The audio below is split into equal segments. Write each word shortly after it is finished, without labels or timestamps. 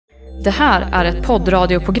Det här är ett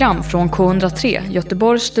poddradioprogram från K103,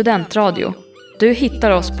 Göteborgs studentradio. Du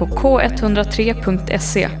hittar oss på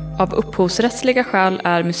k103.se. Av upphovsrättsliga skäl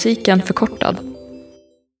är musiken förkortad.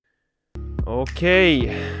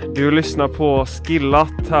 Okej, du lyssnar på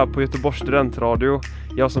Skillat här på Göteborgs studentradio.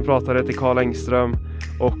 Jag som pratar heter Karl Engström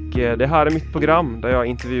och det här är mitt program där jag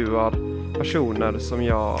intervjuar personer som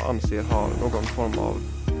jag anser har någon form av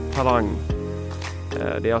talang.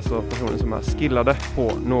 Det är alltså personer som är skillade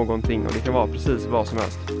på någonting och det kan vara precis vad som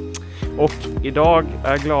helst. Och idag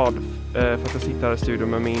är jag glad för att jag sitter här i studion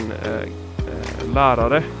med min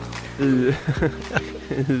lärare i,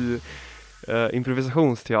 i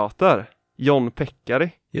improvisationsteater, John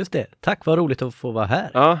Pekkari. Just det, tack, vad roligt att få vara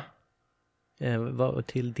här. Ja.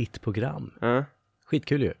 Till ditt program. Ja.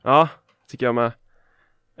 Skitkul ju. Ja, tycker jag med.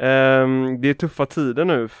 Det är tuffa tider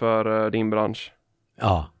nu för din bransch.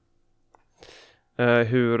 Ja.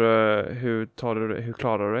 Hur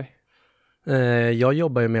klarar du dig? Jag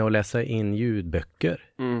jobbar ju med att läsa in ljudböcker.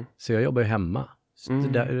 Så jag jobbar ju hemma. Så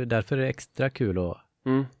därför är det extra kul att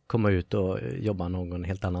komma ut och jobba någon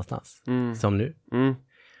helt annanstans. Som nu.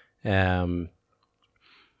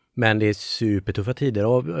 Men det är supertuffa tider.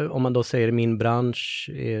 Och om man då säger min bransch,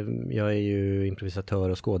 jag är ju improvisatör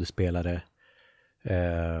och skådespelare.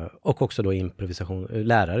 Och också då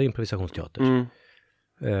lärare i improvisationsteater.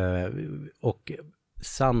 Och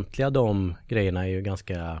samtliga de grejerna är ju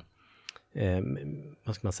ganska,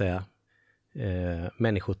 vad ska man säga,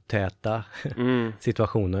 människotäta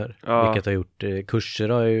situationer. Ja. Vilket har gjort, kurser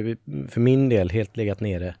har ju för min del helt legat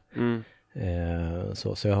nere.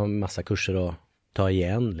 Så jag har en massa kurser att ta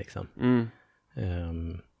igen liksom.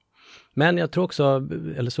 Men jag tror också,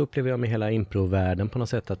 eller så upplever jag med hela improvärlden på något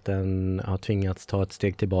sätt, att den har tvingats ta ett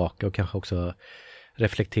steg tillbaka och kanske också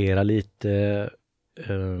reflektera lite.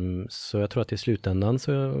 Så jag tror att i slutändan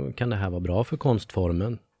så kan det här vara bra för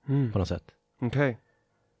konstformen på något sätt. Okej.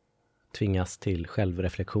 Tvingas till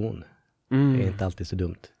självreflektion. Det är inte alltid så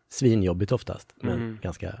dumt. Svinjobbigt oftast, men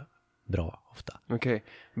ganska bra ofta. Okej.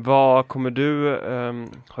 Vad kommer du,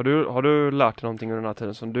 har du lärt dig någonting under den här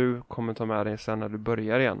tiden som du kommer ta med dig sen när du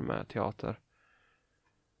börjar igen med teater?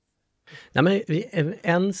 Nej, men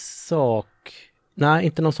en sak... Nej,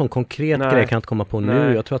 inte någon sån konkret grej kan jag inte komma på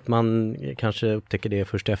nu. Jag tror att man kanske upptäcker det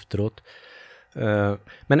först efteråt.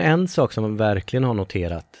 Men en sak som man verkligen har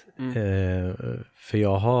noterat, för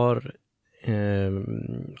jag har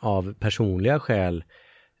av personliga skäl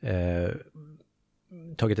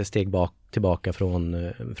tagit ett steg tillbaka från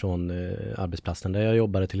arbetsplatsen där jag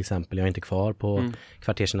jobbade till exempel. Jag är inte kvar på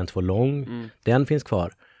Kvartersen 2 Lång. Den finns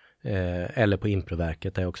kvar. Eller på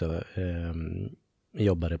Improverket där jag också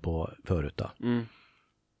jobbade på förut då.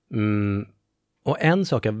 Och en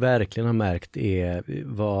sak jag verkligen har märkt är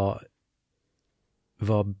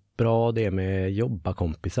vad bra det är med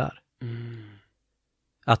jobbakompisar.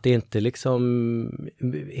 Att det inte liksom,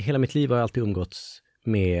 hela mitt liv har jag alltid umgåtts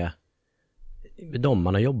med de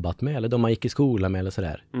man har jobbat med eller de man gick i skolan med eller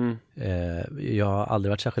sådär. Jag har aldrig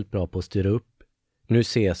varit särskilt bra på att styra upp. Nu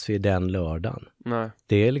ses vi den lördagen. Nej.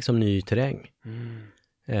 Det är liksom ny terräng.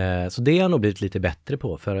 Så det har jag nog blivit lite bättre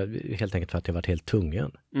på, helt enkelt för att jag varit helt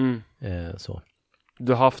tvungen. Så.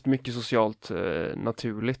 Du har haft mycket socialt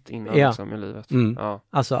naturligt innan liksom, i livet. Ja.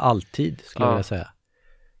 Alltså alltid skulle jag vilja säga.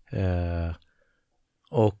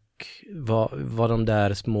 Och vad de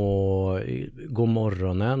där små god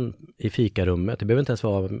morgonen i fikarummet, det behöver inte ens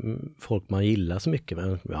vara folk man gillar så mycket,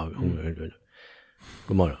 men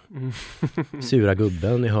god morgon. Sura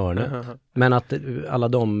gubben i hörnet. Men att alla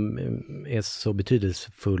de är så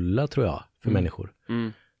betydelsefulla tror jag för människor.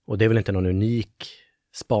 Och det är väl inte någon unik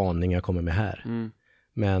spaning jag kommer med här.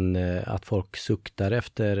 Men att folk suktar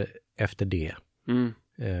efter det.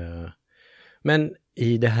 Men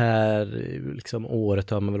i det här liksom, året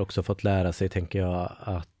har man väl också fått lära sig, tänker jag,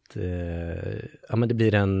 att men det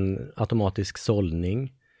blir en automatisk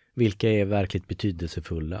sållning. Vilka är verkligt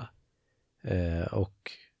betydelsefulla?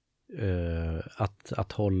 Och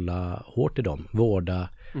att hålla hårt i dem. Vårda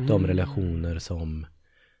de relationer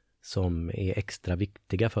som är extra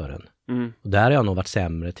viktiga för en. Och där har jag nog varit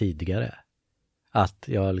sämre tidigare. Att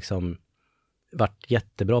jag liksom varit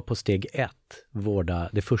jättebra på steg 1. Vårda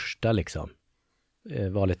det första liksom.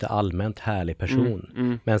 Var lite allmänt härlig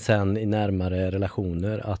person. Men sen i närmare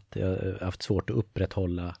relationer att jag haft svårt att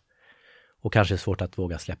upprätthålla och kanske svårt att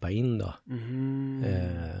våga släppa in då.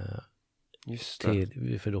 Just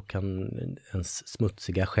det. För då kan ens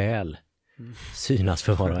smutsiga själ synas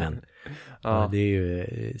för var och en. Ja, det är ju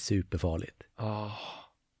superfarligt.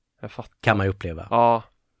 Jag fattar. Kan man ju uppleva. Ja.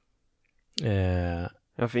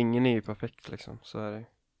 Ja, för ingen är ju perfekt liksom, så är det.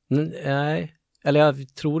 Nej, Eller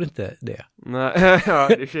jag tror inte det. Nej, ja,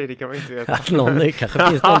 det kan man inte veta. Att det kanske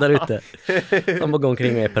finns någon där ute som går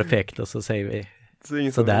omkring och är perfekt och så säger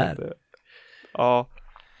vi sådär. Ja.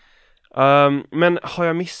 Men har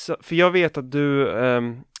jag missat, för jag vet att du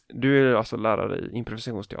är alltså lärare i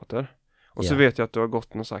improvisationsteater. Och så vet jag att du har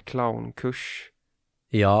gått någon sån här clownkurs.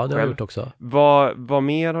 Ja, det har jag gjort också. Vad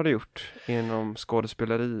mer har du gjort inom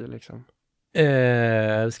skådespeleri liksom?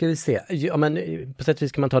 Ska vi se. Ja, men på sätt och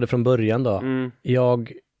vis kan man ta det från början då.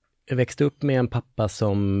 Jag växte upp med en pappa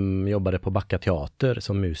som jobbade på Backa teater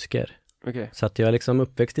som musiker. Okay. Så att jag är liksom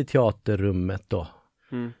uppväxt i teaterrummet då.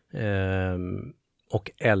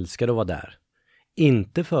 Och älskade att vara där.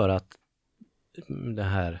 Inte för att det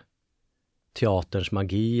här teaterns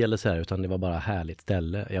magi eller så här, utan det var bara härligt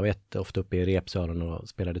ställe. Jag var ofta uppe i repsalen och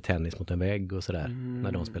spelade tennis mot en vägg och sådär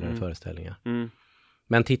när de spelade föreställningar.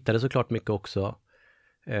 Men tittade såklart mycket också.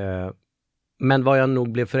 Men vad jag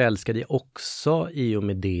nog blev förälskad i också i och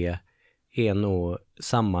med det är nog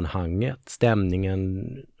sammanhanget, stämningen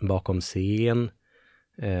bakom scen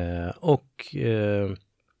och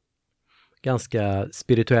ganska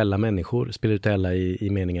spirituella människor. Spirituella i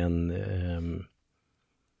meningen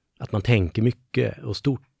att man tänker mycket och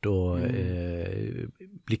stort och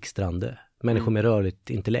blixtrande. Människor med rörligt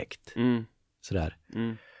intellekt. Sådär.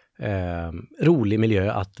 Rolig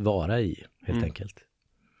miljö att vara i, helt enkelt.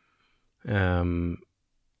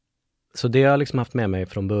 Så det har jag liksom haft med mig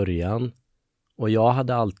från början. Och jag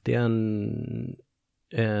hade alltid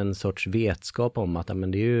en sorts vetskap om att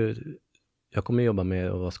men det är ju, jag kommer jobba med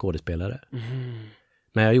att vara skådespelare.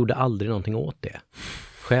 Men jag gjorde aldrig någonting åt det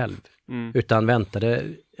själv. Utan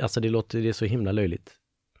väntade, alltså det är så himla löjligt.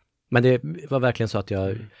 Men det var verkligen så att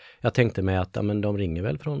jag tänkte mig att men de ringer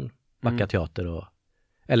väl från Backa teater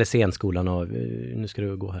eller scenskolan och nu ska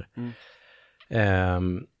du gå här.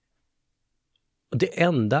 Det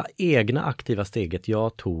enda egna aktiva steget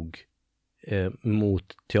jag tog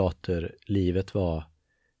mot teaterlivet var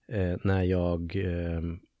när jag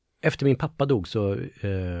efter min pappa dog så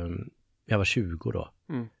jag var 20 då.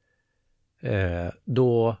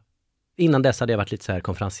 Då innan dess hade jag varit lite så här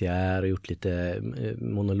konferencier och gjort lite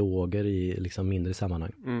monologer i liksom mindre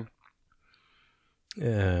sammanhang.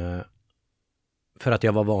 För att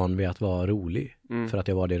jag var van vid att vara rolig. För att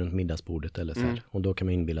jag var det runt middagsbordet eller så här. Och då kan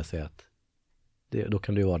man inbilla sig att då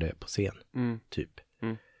kan du vara det på scen. Typ.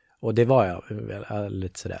 Och det var jag väl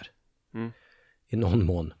lite sådär. I någon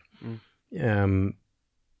mån.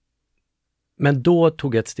 Men då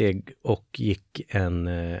tog jag ett steg och gick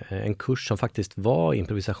en kurs som faktiskt var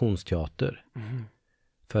improvisationsteater.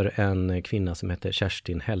 För en kvinna som heter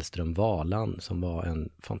Kerstin Hellström Valan som var en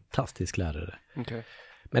fantastisk lärare. Okay.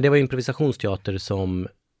 Men det var improvisationsteater som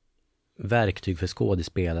verktyg för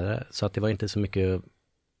skådespelare. Så att det var inte så mycket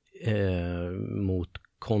mot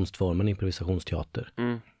konstformen improvisationsteater.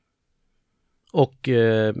 Och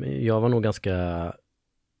jag var nog ganska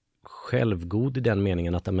självgod i den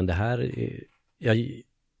meningen att men det här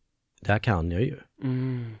kan jag ju.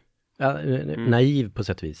 Naiv på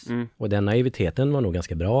sätt och vis. Och den naiviteten var nog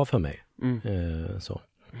ganska bra för mig.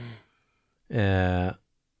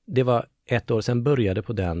 Det var ett år sedan började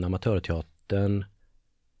på den amatörteatern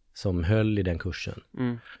som höll i den kursen.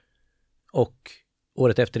 Och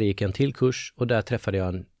året efter gick jag en till kurs och där träffade jag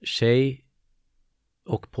en tjej.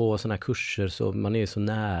 Och på sådana kurser så man är så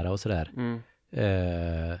nära och sådär.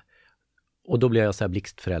 Och då blev jag så här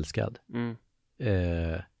blixtförälskad.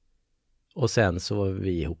 Och sen så var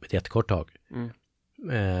vi ihop ett jättekort tag.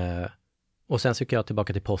 Och sen så gick jag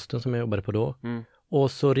tillbaka till posten som jag jobbade på då.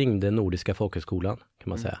 Och så ringde Nordiska folkhögskolan kan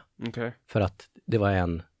man säga. Okay. För att det var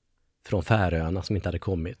en från Färöarna som inte hade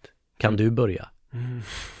kommit. Kan du börja?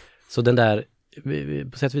 Så den där,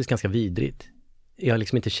 på sätt och vis ganska vidrigt. Jag har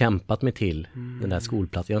liksom inte kämpat mig till den där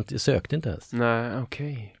skolplatsen. Jag sökte inte ens. Nej,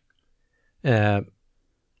 okej.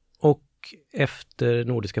 Och efter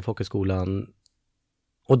Nordiska folkhögskolan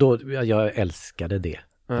och då, jag älskade det.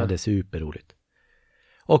 Jag hade superroligt.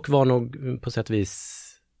 Och var nog på sätt och vis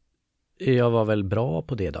jag var väl bra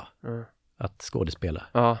på det då. Att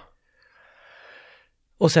skådespela.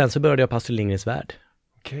 Och sen så började jag på Astrid Lindgrens Värld.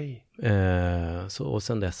 Okej. Så och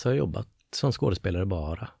sen dess har jag jobbat som skådespelare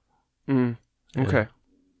bara. Okej.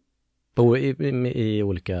 I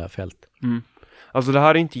olika fält. Alltså det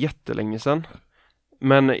här är inte jättelänge sedan.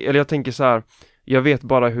 Men eller jag tänker så här, jag vet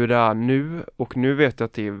bara hur det är nu och nu vet jag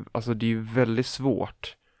att det är väldigt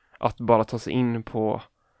svårt att bara ta sig in på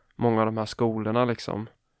många av de här skolorna liksom.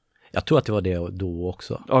 Jag tror att det var det då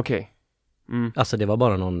också. Okej. Alltså det var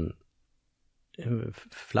bara någon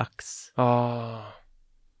flax.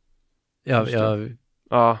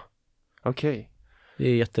 Okej. Det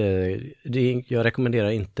är jag rekommenderar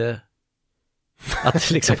inte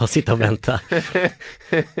Att liksom få sitta och vänta.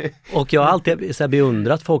 Och jag har alltid så här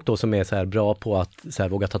beundrat folk då som är så här bra på att så här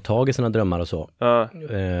våga ta tag i sina drömmar och så. Ja.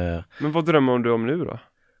 Men vad drömmer du om nu då?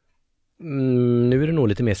 Nu är det nog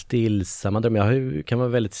lite mer stillsamma drömmar. Jag kan vara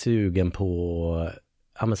väldigt sugen på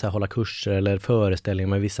att så här, hålla kurser eller föreställningar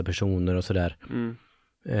med vissa personer och sådär.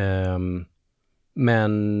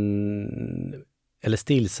 Eller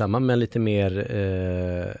stillsamma, men lite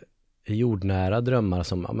mer jordnära drömmar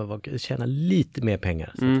som tjäna lite mer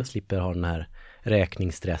pengar så att jag slipper ha den här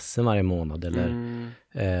räkningsstressen varje månad eller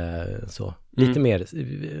så. Lite mer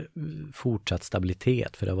fortsatt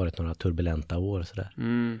stabilitet, för det har varit några turbulenta år och sådär.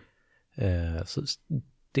 Så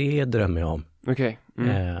det drömmer jag om. Okej.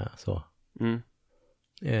 Så.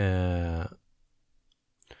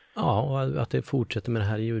 Ja, och att det fortsätter med den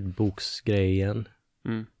här ljudboksgrejen.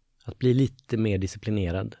 Att bli lite mer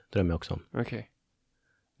disciplinerad drömmer jag också om. Okej.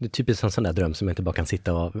 Det är typiskt en sån där dröm som jag inte bara kan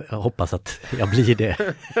sitta och hoppas att jag blir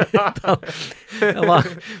det. Jag bara,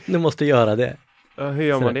 nu måste göra det. Hur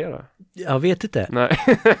gör man det då? Jag vet inte. Nej.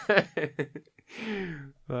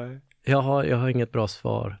 Nej. Jag har inget bra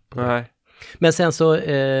svar på det. Nej. Men sen så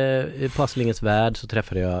på Astrid Värld så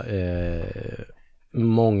träffade jag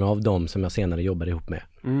många av dem som jag senare jobbade ihop med.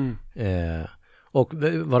 Och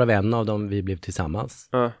varav en av dem vi blev tillsammans.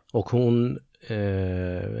 Och hon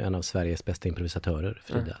en av Sveriges bästa improvisatörer,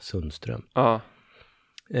 Frida Sundström.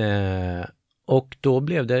 Och då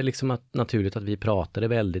blev det liksom naturligt att vi pratade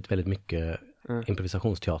väldigt, väldigt mycket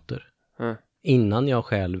improvisationsteater. Innan jag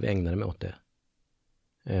själv ägnade mig åt det.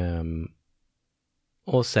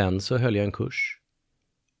 Och sen så höll jag en kurs.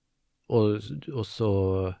 Och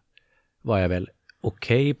så var jag väl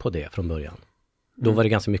okej på det från början. Då var det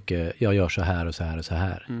ganska mycket, jag gör så här och så här och så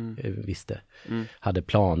här. Visste. Hade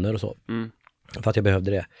planer och så. För att jag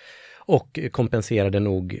behövde det. Och kompenserade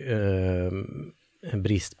nog en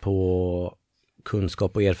brist på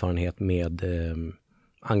kunskap och erfarenhet med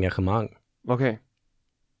engagemang. Okej.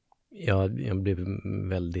 Jag blev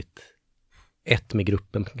väldigt ett med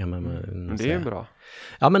gruppen, kan man det säga. är bra.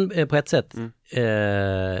 Ja, men på ett sätt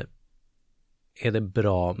är det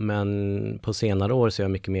bra, men på senare år så är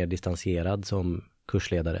jag mycket mer distanserad som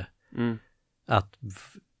kursledare.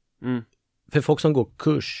 För folk som går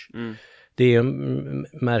kurs, det är en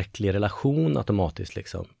märklig relation automatiskt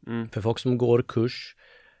liksom. För folk som går kurs,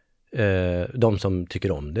 de som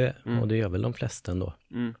tycker om det, och det gör väl de flesta ändå.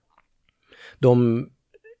 De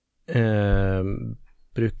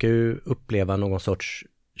brukar ju uppleva någon sorts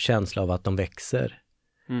känsla av att de växer.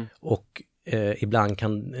 Och ibland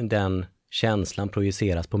kan den känslan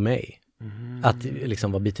projiceras på mig. Att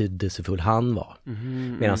liksom vad betydelsefull han var.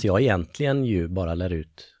 Medan jag egentligen ju bara lär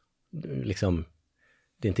ut liksom,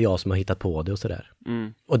 det är inte jag som har hittat på det och sådär.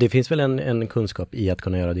 Och det finns väl en kunskap i att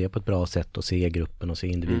kunna göra det på ett bra sätt och se gruppen och se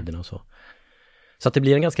individerna och så. Så att det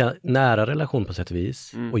blir en ganska nära relation på sätt och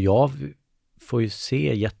vis. Och jag får ju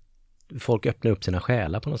se folk öppna upp sina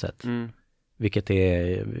själar på något sätt. Vilket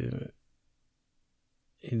det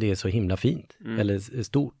är så himla fint. Eller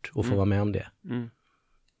stort att få vara med om det.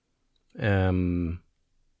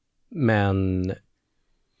 Men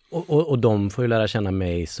och de får ju lära känna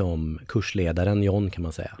mig som kursledaren John, kan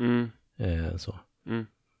man säga. Så.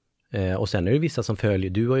 Och sen är det vissa som följer.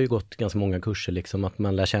 Du har ju gått ganska många kurser liksom, att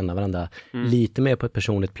man lär känna varandra lite mer på ett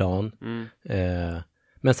personligt plan.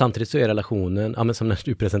 Men samtidigt så är relationen, ja, men som när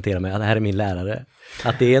du presenterar mig, att det här är min lärare.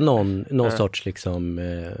 Att det är någon sorts liksom,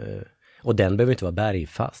 och den behöver inte vara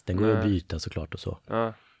bergfast. Den går att byta såklart och så.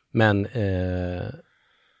 Men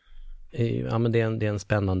ja, men det är en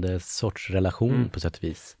spännande sorts relation på sätt och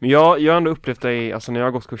vis. Men jag har ändå upplevt dig, alltså när jag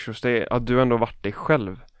har gått kurser hos dig, att du ändå varit dig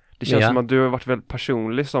själv. Det känns som att du har varit väldigt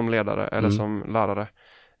personlig som ledare eller som lärare.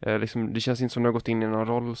 Liksom, det känns inte som att du har gått in i någon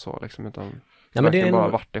roll så liksom, utan men det är bara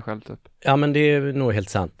varit dig själv typ. Ja, men det är nog helt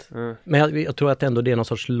sant. Men jag tror att ändå det är någon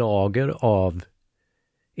sorts lager av,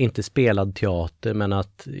 inte spelad teater, men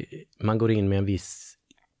att man går in med en viss...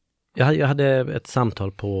 Jag hade ett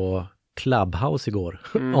samtal på Clubhouse igår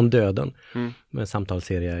om döden. Med en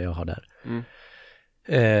samtalsserie jag har där.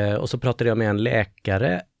 Och så pratade jag med en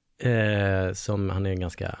läkare som han är en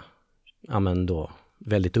ganska, ja men då,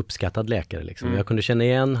 väldigt uppskattad läkare liksom. Jag kunde känna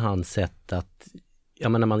igen hans sätt att, ja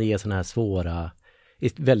men när man ger sådana här svåra,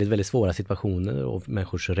 väldigt, väldigt svåra situationer och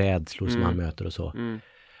människors rädslor som han möter och så.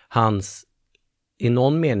 Hans, i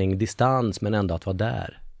någon mening distans, men ändå att vara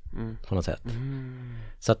där på något sätt.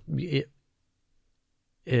 Så att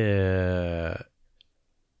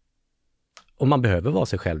och man behöver vara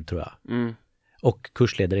sig själv, tror jag. Och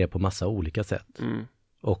kursledare är på massa olika sätt.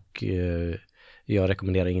 Och jag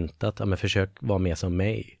rekommenderar inte att men försök vara med som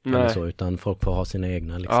mig eller så, utan folk får ha sina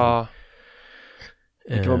egna liksom.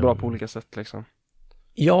 Det kan vara bra på olika sätt liksom.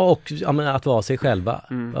 Ja, och att vara sig själva.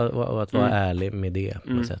 Och att vara ärlig med det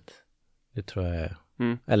på något sätt. Det tror jag är...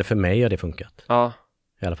 Eller för mig har det funkat. Ja.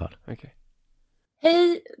 I alla fall. Okay.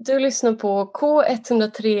 Hej, du lyssnar på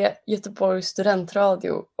K103 Göteborgs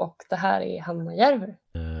studentradio och det här är Hanna Järver.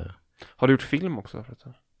 Har du gjort film också?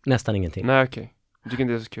 Nästan ingenting. Nej, okej. Du tycker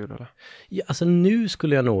inte det är så kul, eller? Ja, alltså nu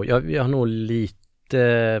skulle jag nog... Jag har nog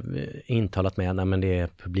lite intalat med men det är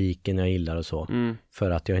publiken jag gillar och så.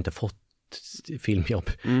 För att jag inte fått filmjobb.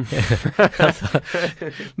 Alltså,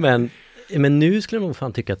 men nu skulle jag nog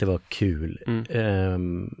fan tycka att det var kul.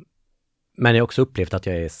 Men jag har också upplevt att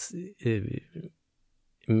jag är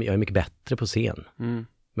mycket bättre på scen.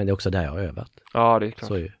 Men det är också där jag har övat. Ja, det är klart.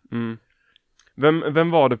 Så,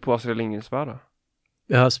 Vem var du på Astrid Lindgrens Värld då?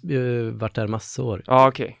 Jag har varit där massor år. Ja,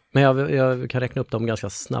 okej. Men jag kan räkna upp dem ganska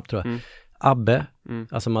snabbt tror jag. Abbe,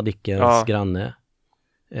 alltså Madickens granne.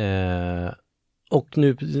 Och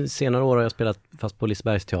nu senare år har jag spelat, fast på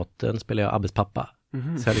Lisebergsteatern spelar jag Abbes pappa. Så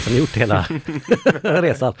jag har liksom gjort hela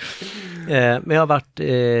resan. Men jag har varit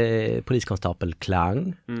poliskonstapel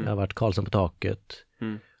Klang. Jag har varit Karlsson på taket.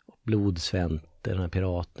 Blodsvente, den här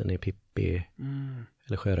piraten i Pippi.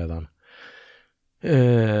 Eller Sjörövaren.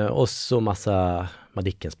 Och så massa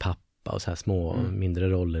Madickens pappa och så här små mindre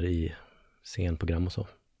roller i scenprogram och så.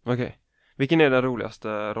 Okej. Vilken är den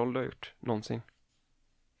roligaste roll du har gjort någonsin?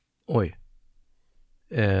 Oj.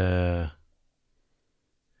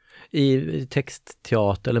 I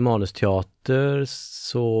textteater eller manusteater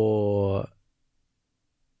så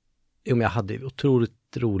men jag hade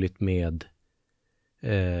otroligt roligt med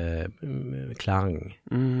Klang.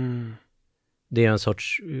 Det är en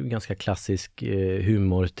sorts ganska klassisk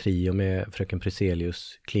humortrio med Fröken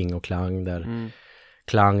Pruselius, Kling och Klang där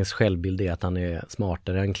Klangs självbild är att han är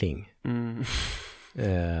smartare än Kling.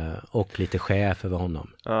 Och lite chef över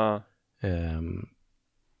honom.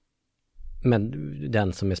 Men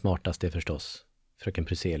den som är smartast är förstås Fröken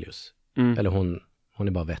Pruselius. Eller hon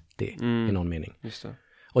är bara vettig i någon mening. Just det.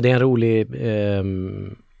 Och det är en rolig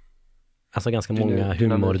alltså ganska många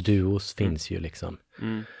humorduos finns ju liksom.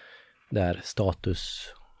 Där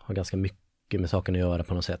status har ganska mycket med saken att göra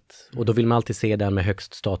på något sätt. Och då vill man alltid se den med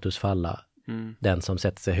högst status falla. Den som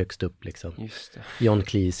sätter sig högst upp liksom. Just det. John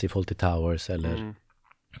Cleese i Fawlty Towers eller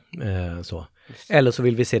så. Eller så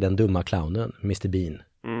vill vi se den dumma clownen, Mr. Bean.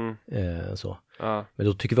 Så. Men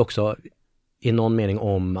då tycker vi också i någon mening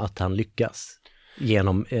om att han lyckas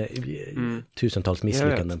genom tusentals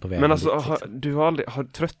misslyckanden på vägen. Men alltså,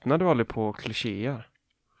 tröttnar du aldrig på klichéer?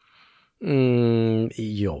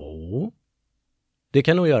 Jo. Det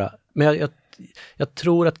kan nog göra. Men jag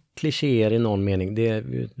tror att klichéer i någon mening, det är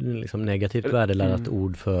liksom negativt värdeladdat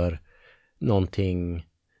ord för någonting.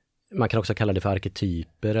 Man kan också kalla det för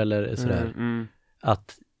arketyper eller sådär.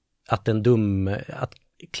 Att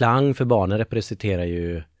Klang för barnen representerar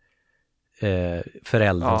ju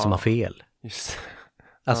föräldrar som har fel. Just.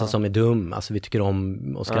 Alltså som är dum. Alltså vi tycker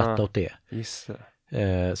om att skratta åt det. Just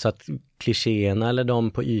det. Så att klichéerna eller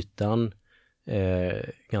de på ytan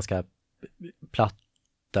ganska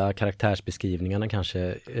platta karaktärsbeskrivningarna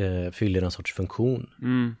kanske fyller en sorts funktion,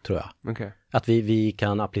 tror jag. Okay. Att vi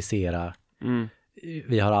kan applicera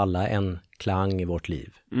vi har alla en Klang i vårt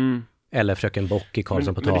liv. Eller Fröken Bock i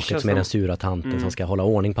Karlsson på taket som är den sura tanten som ska hålla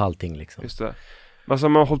ordning på allting liksom. Just det. Alltså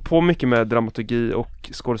man har hållit på mycket med dramaturgi och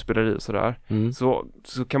skådespeleri och sådär.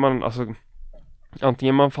 Så kan man alltså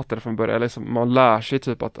antingen man fattar det från början eller liksom man lär sig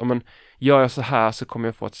typ att gör jag så här så kommer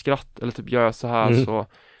jag få ett skratt, eller typ gör jag så här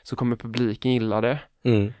så kommer publiken gilla det.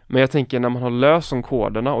 Men jag tänker när man har löst de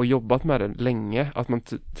koderna och jobbat med det länge att man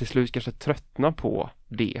till slut kanske tröttnar på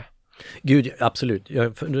det. Gud, absolut.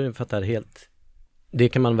 Jag fattar helt. Det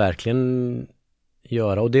kan man verkligen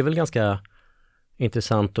göra och det är väl ganska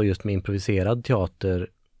intressant då just med improviserad teater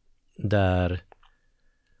där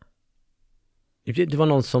det var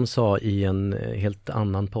någon som sa i en helt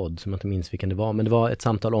annan podd som jag inte minns vilken det var, men det var ett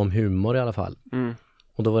samtal om humor i alla fall.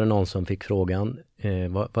 Och då var det någon som fick frågan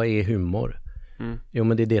vad är humor? Jo,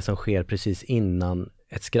 men det är det som sker precis innan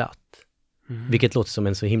ett skratt. Vilket låter som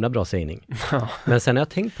en så himla bra sägning. Men sen har jag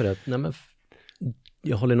tänkt på det att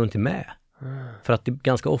jag håller nog inte med. För att det,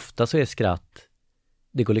 ganska ofta så är skratt,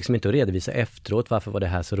 det går liksom inte att redovisa efteråt varför var det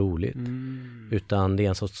här så roligt. Utan det är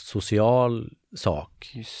en sorts social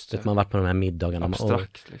sak. Just det. Att man varit på de här middagarna.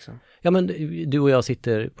 Abstrakt liksom. Ja, men du och jag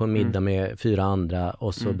sitter på en middag med 4 andra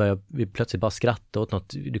och så börjar vi plötsligt bara skratta åt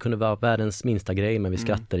något. Det kunde vara världens minsta grej, men vi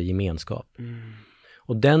skrattar i gemenskap.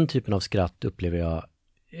 Och den typen av skratt upplever jag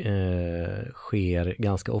sker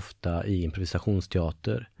ganska ofta i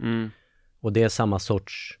improvisationsteater. Och det är samma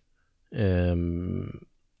sorts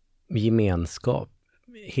gemenskap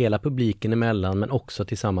hela publiken emellan, men också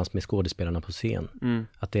tillsammans med skådespelarna på scen.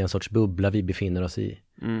 Att det är en sorts bubbla vi befinner oss i,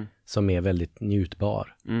 som är väldigt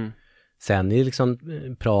njutbar. Sen är det liksom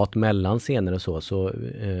prat mellan scener och så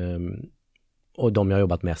och de jag har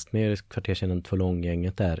jobbat mest med är Kvarterstjänsten Två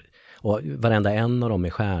Långgänget där. Och varenda en av dem är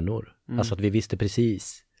stjärnor. Alltså att vi visste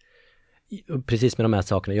precis med de här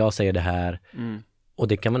sakerna. Jag säger det här. Och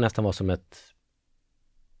det kan man nästan vara som ett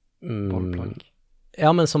bollplank.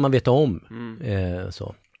 Ja, men som man vet om.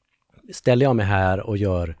 Så. Ställer jag mig här och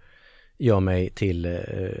gör mig till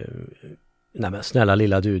nej men snälla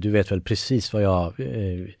lilla du vet väl precis vad jag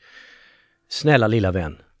snälla lilla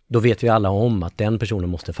vän. Då vet vi alla om att den personen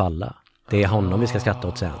måste falla. Det är honom vi ska skratta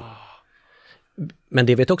åt sen. Men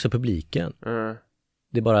det vet också publiken.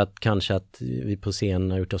 Det är bara att kanske att vi på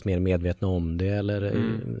scen har gjort oss mer medvetna om det eller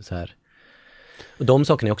så här. Och de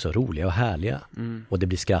sakerna är också roliga och härliga. Och det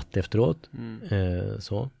blir skratt efteråt.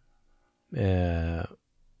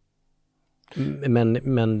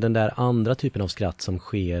 Men den där andra typen av skratt som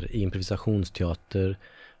sker i improvisationsteater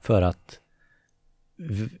för att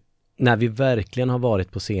när vi verkligen har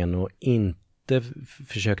varit på scen och inte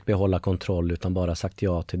försökt behålla kontroll utan bara sagt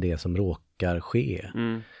ja till det som råkar ske.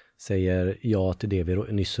 Säger ja till det vi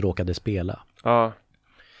nyss råkade spela.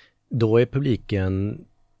 Då är publiken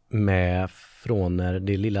med från när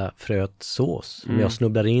det lilla fröet sås. Om jag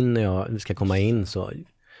snubblar in när jag ska komma in så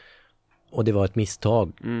och det var ett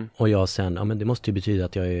misstag och jag sen, ja men det måste ju betyda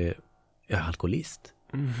att jag är alkoholist.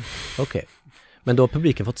 Okej. Men då har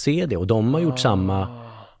publiken fått se det och de har gjort samma.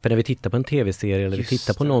 För när vi tittar på en tv-serie eller vi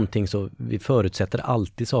tittar på någonting så vi förutsätter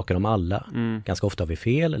alltid saker om alla. Ganska ofta har vi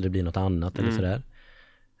fel eller det blir något annat eller sådär.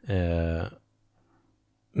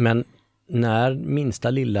 Men när minsta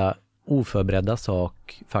lilla oförberedda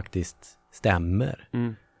sak faktiskt stämmer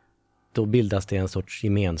då bildas det en sorts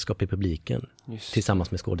gemenskap i publiken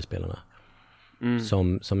tillsammans med skådespelarna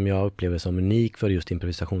som jag upplever som unik för just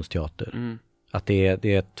improvisationsteater. Att det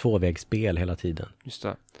är ett tvåvägsspel hela tiden. Just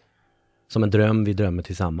det. Som en dröm vi drömmer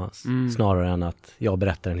tillsammans snarare än att jag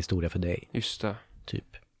berättar en historia för dig. Just det.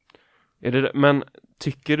 Typ. Men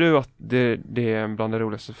tycker du att det är bland det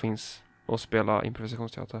roligaste som finns att spela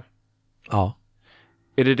improvisationsteater? Ja.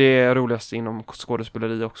 Är det roligaste inom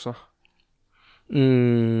skådespeleri också?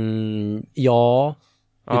 Ja,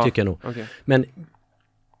 det tycker jag nog. Okay. Men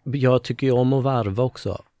jag tycker ju om att varva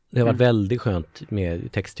också. Det har varit väldigt skönt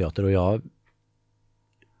med textteater och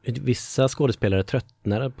vissa skådespelare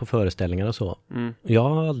tröttnar på föreställningar och så. Jag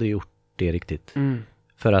har aldrig gjort det riktigt.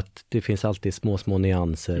 För att det finns alltid små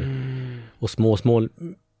nyanser och små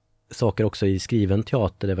saker också i skriven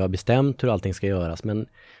teater där vi har bestämt hur allting ska göras. Men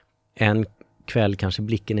en kväll kanske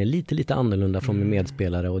blicken är lite annorlunda från min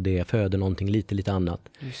medspelare och det föder någonting lite annat.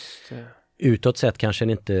 Just det. Utåt sett kanske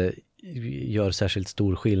det inte gör särskilt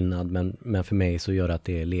stor skillnad men för mig så gör det att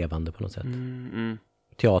det är levande på något sätt.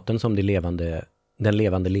 Teatern som den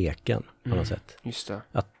levande leken på något sätt. Just det.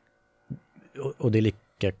 Och det är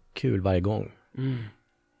lika kul varje gång.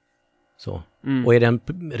 Så. Och är det en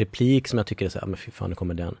replik som jag tycker är så här, men fy fan, nu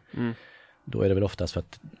kommer den. Då är det väl oftast för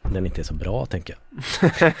att den inte är så bra, tänker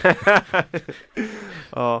jag.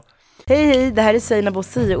 Ja. Hej, det här är Seina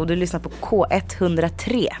Bossi och du lyssnar på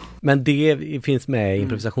K103. Men det finns med i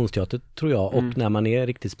improvisationsteater, tror jag. Och när man är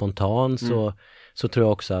riktigt spontan så tror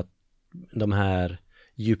jag också att de här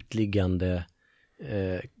djupt liggande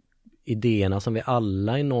idéerna som vi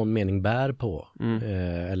alla i någon mening bär på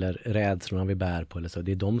eller rädslorna vi bär på eller så,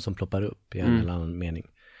 det är de som ploppar upp i en eller annan mening.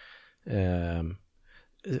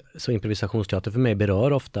 Så improvisationsteater för mig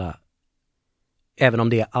berör ofta, även om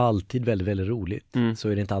det är alltid väldigt, väldigt roligt, så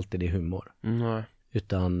är det inte alltid det humor.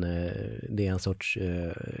 Utan det är en sorts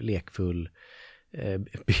lekfull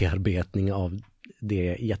bearbetning av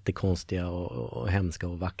det jättekonstiga och hemska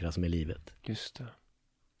och vackra som är livet. Just det.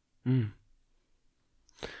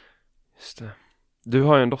 Just det. Du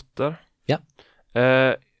har ju en dotter. Ja.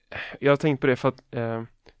 Jag har tänkt på det för att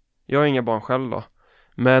jag har inga barn själv då.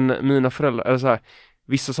 Men mina föräldrar, eller så här,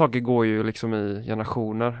 vissa saker går ju liksom i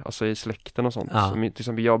generationer, alltså i släkten och sånt. Ja. Så, till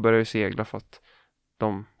exempel jag började ju segla för att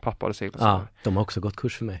pappa hade seglat. Ja, de har också gått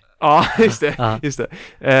kurs för mig. Ja, just det. Just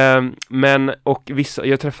det. Men, och vissa,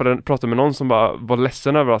 jag pratade med någon som bara var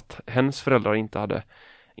ledsen över att hennes föräldrar inte hade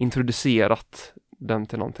introducerat den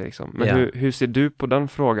till någonting liksom. Men hur ser du på den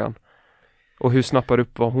frågan? Och hur snappar du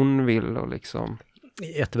upp vad hon vill och liksom?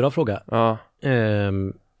 Jättebra fråga. Ja.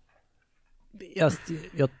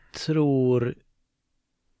 Jag tror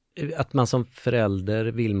att man som förälder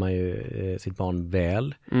vill man ju sitt barn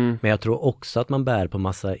väl. Men jag tror också att man bär på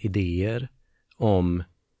massa idéer om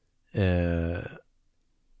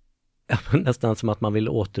nästan som att man vill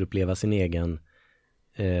återuppleva sin egen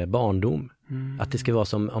barndom. Att det ska vara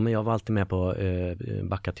som, ja men jag var alltid med på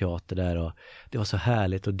Backa teater där och det var så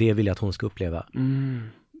härligt och det vill jag att hon ska uppleva.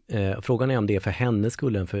 Frågan är om det är för hennes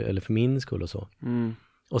skull eller för min skull och så.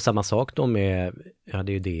 Och samma sak då med, jag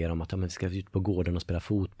hade idéer om att vi ska ut på gården och spela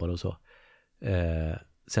fotboll och så.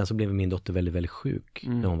 Sen så blev min dotter väldigt, väldigt sjuk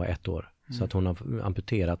när hon var 1 år. Så att hon har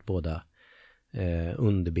amputerat båda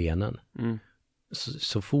underbenen.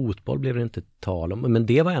 Så fotboll blev det inte tal om. Men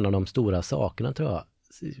det var en av de stora sakerna tror jag.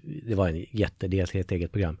 Det var en jättedel till ett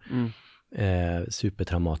eget program.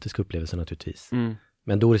 Supertraumatisk upplevelse naturligtvis.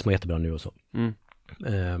 Men Doris mår jättebra nu och så.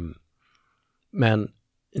 Men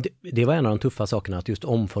det var en av de tuffa sakerna att just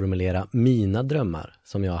omformulera mina drömmar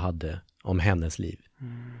som jag hade om hennes liv.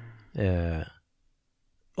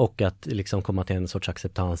 Och att liksom komma till en sorts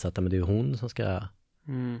acceptans att men det är hon som ska...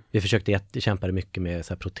 Vi försökte kämpa mycket med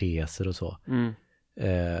så här proteser och så.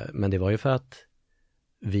 Men det var ju för att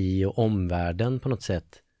vi och omvärlden på något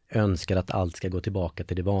sätt önskar att allt ska gå tillbaka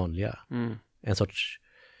till det vanliga. En sorts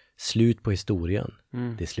slut på historien.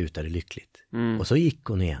 Det slutade lyckligt. Och så gick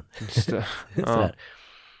hon igen. Just det. Sådär.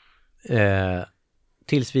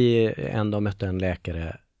 Tills vi en dag mötte en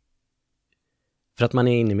läkare. För att man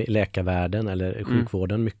är inne i läkarvärlden eller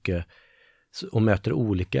sjukvården mycket och möter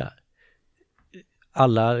olika.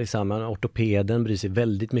 Alla liksom, ortopeden bryr sig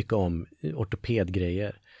väldigt mycket om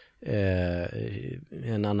ortopedgrejer.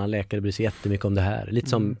 En annan läkare bryr sig jättemycket om det här. Lite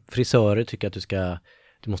som frisörer tycker att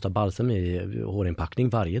du måste ha balsam i hårinpackning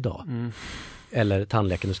varje dag. Eller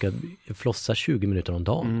tandläkaren, du ska flossa 20 minuter om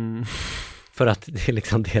dagen. För att det är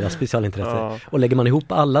liksom deras specialintresse. Och lägger man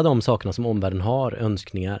ihop alla de sakerna som omvärlden har,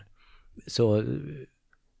 önskningar, så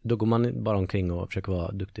då går man bara omkring och försöker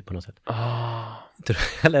vara duktig på något sätt.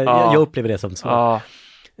 Eller jag upplever det som så.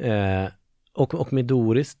 Och med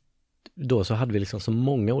Doris då så hade vi liksom så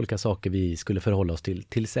många olika saker vi skulle förhålla oss till.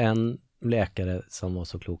 Tills en läkare som var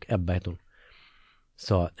så klok, Ebba heter hon,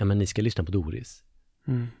 sa, ja men ni ska lyssna på Doris.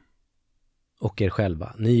 Och er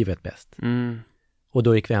själva, ni vet bäst. Och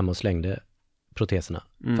då gick vi hem och slängde proteserna.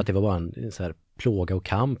 För att det var bara en så här plåga och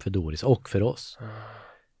kamp för Doris och för oss.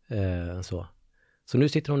 Så nu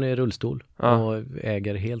sitter hon i rullstol och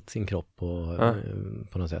äger helt sin kropp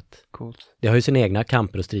på något sätt. Coolt. Det har ju sina egna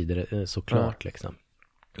kamper och strider såklart liksom.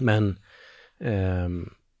 Men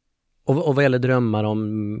och vad gäller drömmar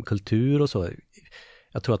om kultur och så,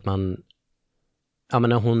 jag tror att men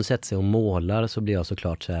när hon sätter sig och målar så blir jag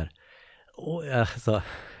såklart så här alltså,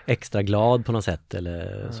 extra glad på något sätt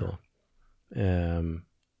eller så.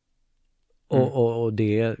 Och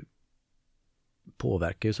det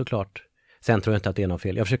påverkar ju såklart. Sen tror jag inte att det är något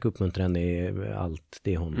fel. Jag försöker uppmuntra henne i allt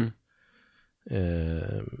det hon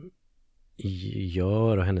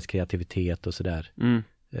gör och hennes kreativitet och sådär.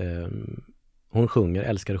 Hon sjunger,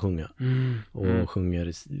 älskar att sjunga. Och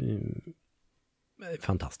sjunger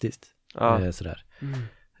fantastiskt. Sådär.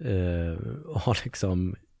 Och har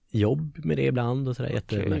liksom jobb med det ibland och sådär.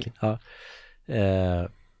 Jättemärkligt.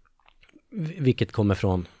 Vilket kommer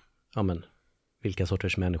från vilka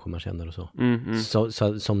sorters människor man känner och så.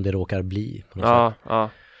 Så som det råkar bli på något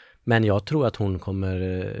sätt. Men jag tror att hon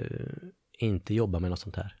kommer inte jobba med något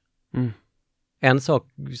sånt här. En sak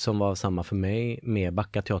som var samma för mig med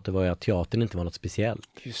Backa teater var ju att teatern inte var något speciellt.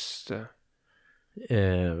 Just det.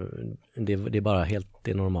 Det är bara helt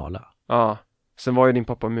det normala. Sen var ju din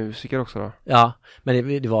pappa musiker också då. Ja,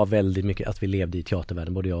 men det var väldigt mycket att vi levde i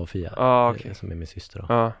teatervärlden, både jag och Fia, som är min syster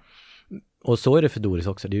då. Och så är det för Doris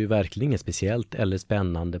också. Det är ju verkligen inget speciellt eller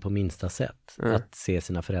spännande på minsta sätt att se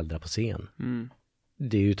sina föräldrar på scen.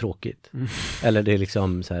 Det är ju tråkigt. Eller det är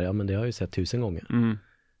liksom så här, men det har jag ju sett 1000 gånger.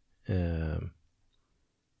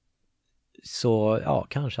 Så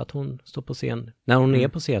kanske att hon står på scen. När hon är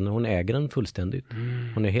på scen, hon äger den fullständigt.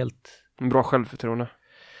 Hon är helt... En bra självförtroende.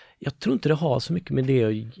 Jag tror inte det har så mycket med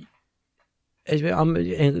det.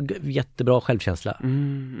 En jättebra självkänsla.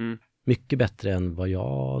 Mycket bättre än vad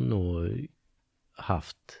jag nog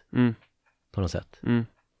haft på något sätt.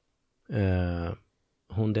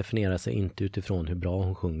 Hon definierar sig inte utifrån hur bra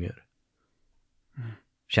hon sjunger.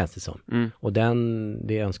 Känns det som. Och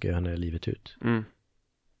det önskar jag henne livet ut.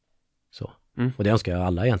 Så. Och det önskar jag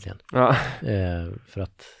alla egentligen. För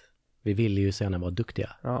att vi vill ju så gärna vara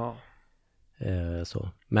duktiga.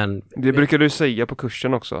 Så. Men det brukar du säga på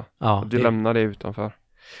kursen också. Att du lämnar det utanför.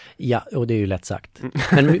 Ja, och det är ju lätt sagt.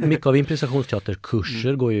 Men mycket av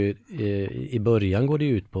improvisationsteaterkurser går ju, i början går det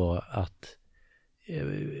ut på att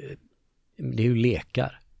det är ju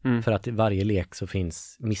lekar. För att i varje lek så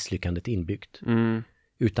finns misslyckandet inbyggt.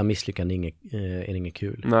 Utan misslyckande är det inget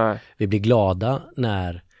kul. Nej. Vi blir glada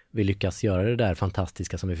när vi lyckas göra det där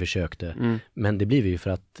fantastiska som vi försökte. Men det blir vi ju för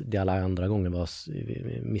att det alla andra gånger var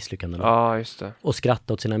misslyckanden. Ja, just det. Och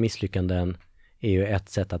skratta åt sina misslyckanden är ju ett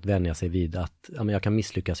sätt att vänja sig vid att jag kan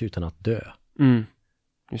misslyckas utan att dö.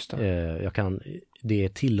 Just det. Det är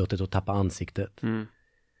tillåtet att tappa ansiktet.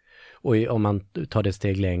 Och om man tar det ett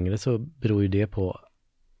steg längre så beror ju det på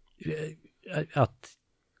att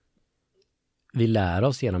vi lär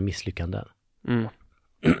oss genom misslyckanden.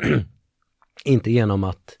 Inte genom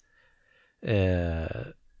att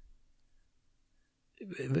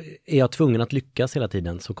är jag tvungen att lyckas hela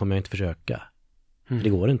tiden så kommer jag inte försöka. För det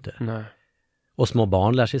går inte. Nej. Och små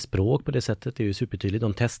barn lär sig språk på det sättet. Det är ju supertydligt.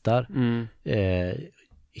 De testar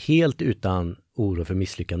helt utan oro för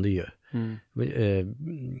misslyckande ju.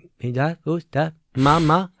 Där,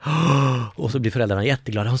 mamma. Och så blir föräldrarna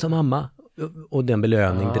jätteglada. Hon sa mamma. Och den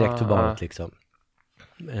belöning direkt för barnet liksom.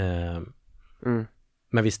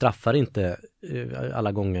 Men vi straffar inte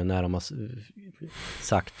alla gånger när de har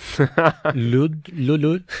sagt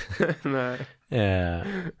ludd. Nej.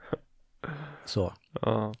 Så.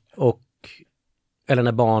 Och eller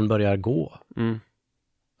när barn börjar gå.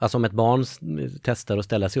 Alltså om ett barn testar att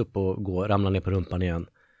ställa sig upp och gå, ramla ner på rumpan igen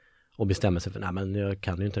och bestämmer sig för, nej men jag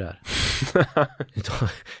kan ju inte det här.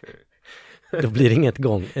 Då blir det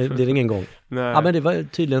ingen gång. Nej. Ja men det var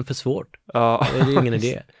tydligen för svårt. Ja. Det är ingen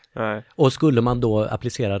idé. Nej. Och skulle man då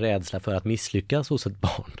applicera rädsla för att misslyckas hos ett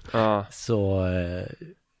barn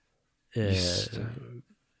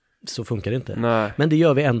så funkar det inte. Nej. Men det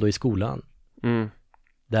gör vi ändå i skolan.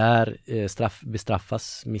 Där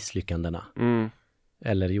bestraffas misslyckandena.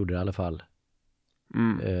 Eller gjorde det i alla fall.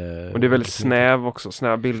 Och det är väldigt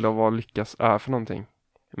snäv bild av vad lyckas är för någonting.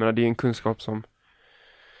 Jag menar, det är en kunskap som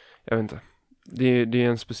jag vet inte. Det är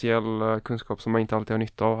en speciell kunskap som man inte alltid har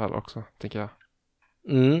nytta av heller också, tänker jag.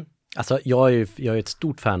 Alltså jag är ett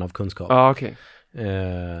stort fan av kunskap. Okej.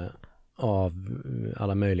 Av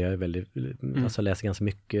alla möjliga, alltså läser ganska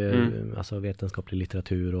mycket alltså vetenskaplig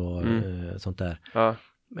litteratur och sånt där.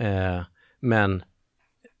 Men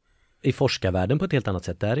i forskarvärlden på ett helt annat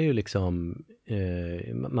sätt, där är ju liksom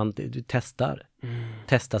man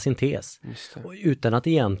testar sin tes och utan att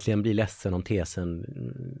egentligen bli ledsen om tesen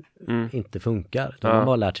inte funkar. Då har man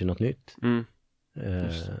bara lärt sig något nytt.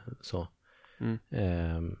 Så.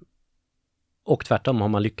 Och tvärtom, har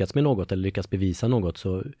man lyckats med något eller lyckats bevisa något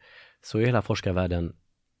så är hela forskarvärlden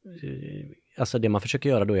alltså det man försöker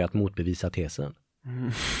göra då är att motbevisa tesen.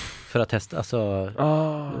 För att testa, alltså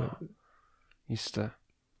just det.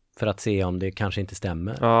 För att se om det kanske inte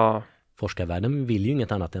stämmer. Forskarvärlden vill ju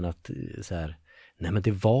inget annat än att så här, nej men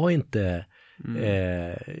det var inte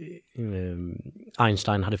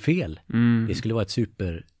Einstein hade fel. Det skulle vara ett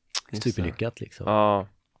superlyckat liksom.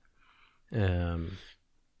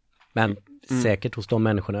 Men säkert hos de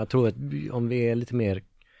människorna, jag tror att om vi är lite mer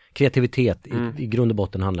kreativitet, i grund och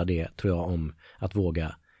botten handlar det, tror jag, om att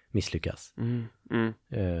våga misslyckas.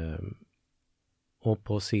 Och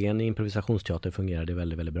på scen i improvisationsteater fungerar det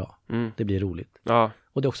väldigt, väldigt bra. Det blir roligt.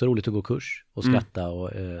 Och det är också roligt att gå kurs och skratta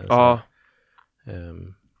och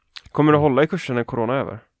kommer du hålla i kursen när corona är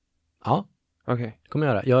över? Ja. Okej. Kommer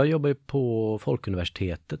jag göra. Jag jobbar ju på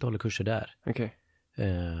Folkuniversitetet och håller kurser där. Okej.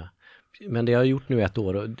 Men det har jag gjort nu 1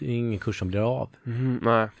 år och det är ingen kurs som blir av.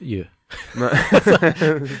 Nej. Ju. Nej.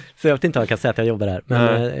 Så jag vet inte om jag kan säga att jag jobbar där.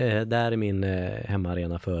 Men där är min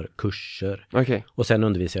hemmaarena för kurser. Okej. Och sen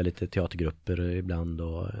undervisar jag lite teatergrupper ibland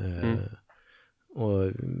och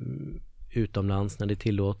utomlands när det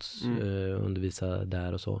tillåts undervisa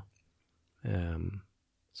där och så.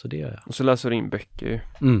 Så det gör jag. Och så läser du in böcker.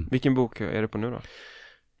 Vilken bok är det på nu då?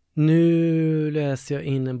 Nu läser jag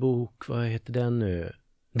in en bok, vad heter den nu?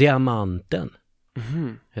 Diamanten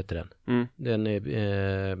heter den. Den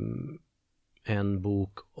är en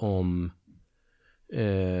bok om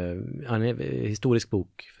en historisk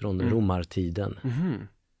bok från romartiden.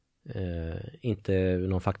 Inte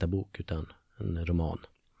någon faktabok utan en roman.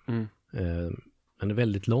 Den är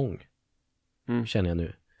väldigt lång, känner jag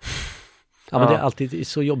nu. Ja, men det är alltid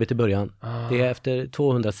så jobbigt i början. Det är efter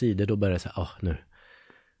 200 sidor då börjar jag säga, nu.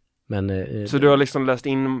 Men, så du har liksom läst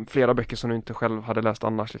in flera böcker som du inte själv hade läst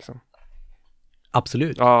annars liksom?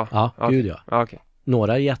 Absolut. Gud ja. Okay.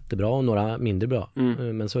 Några är jättebra och några mindre bra.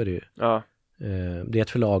 Men så är det ju. Det är ett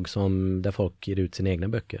förlag där folk ger ut sina egna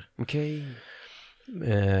böcker. Okej.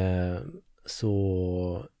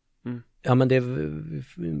 Så ja, men det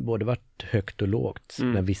har både varit högt och lågt.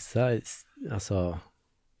 Men vissa är alltså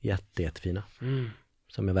jättefina.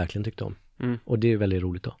 Som jag verkligen tyckte om. Och det är väldigt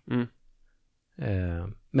roligt då.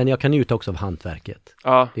 Men jag kan njuta också av hantverket.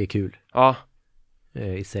 Det är kul.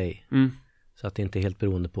 I sig. Så att det inte är helt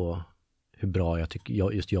beroende på hur bra jag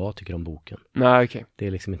tycker om boken. Nej, okej. Det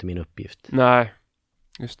är liksom inte min uppgift. Nej,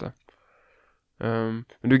 just det. Men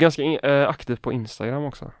du är ganska aktiv på Instagram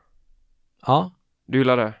också. Ja. Du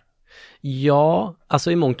gillar det? Ja,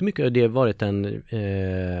 alltså i mångt och mycket har det varit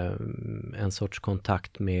en sorts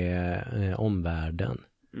kontakt med omvärlden.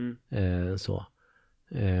 Så.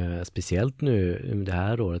 Speciellt nu det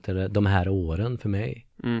här året, eller de här åren för mig.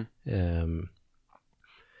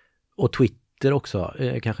 Och Twitter också,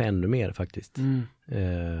 kanske ännu mer faktiskt.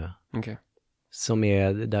 Okay. Som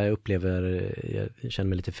är där jag upplever, jag känner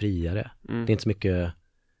mig lite friare. Det är inte så mycket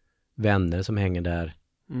vänner som hänger där.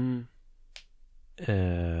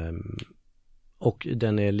 Och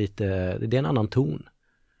den är lite, det är en annan ton.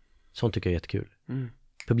 Sånt tycker jag är jättekul.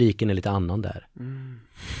 Publiken är lite annan där.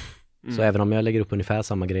 Så även om jag lägger upp ungefär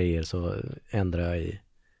samma grejer så ändrar jag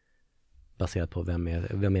baserat på vem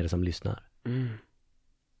är det som lyssnar.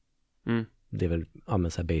 Det är väl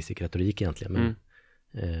så här basic retorik egentligen, men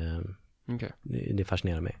det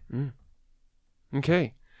fascinerar mig.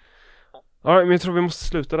 Okej. Ja, men jag tror vi måste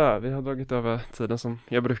sluta där. Vi har dragit över tiden som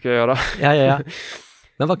jag brukar göra. Ja.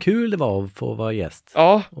 Men vad kul det var att få vara gäst.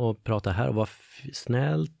 Ja. Och prata här och vara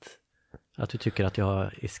snällt att du tycker att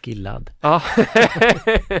jag är skillad. Ja.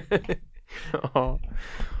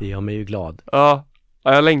 Det gör mig ju glad. Ja,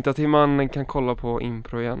 jag längtar till man kan kolla på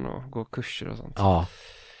impro igen och gå kurser och sånt. Ja.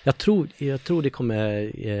 Jag tror det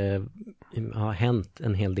kommer ha hänt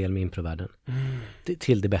en hel del med improvärlden.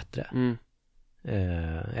 Till det bättre.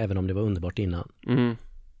 Även om det var underbart innan.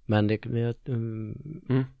 Men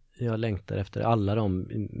jag längtar efter alla de,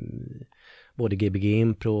 både Gbg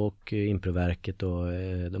Impro och Improverket och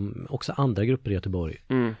också andra grupper i Göteborg.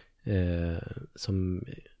 Som,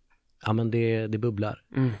 men det bubblar.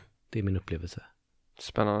 Det är min upplevelse.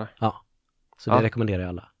 Spännande. Ja, så det rekommenderar jag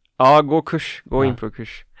alla. Ja, gå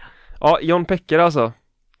improkurs. Ja, John Pecker alltså.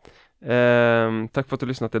 Tack för att du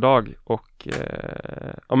lyssnat idag. Och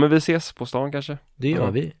men vi ses på stan kanske. Det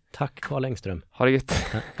gör vi. Tack Carl Engström. Ha det gött.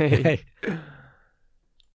 Hej.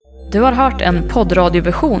 Du har hört en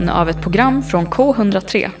poddradioversion av ett program från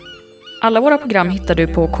K103. Alla våra program hittar du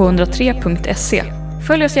på k103.se.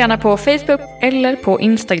 Följ oss gärna på Facebook eller på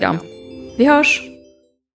Instagram. Vi hörs!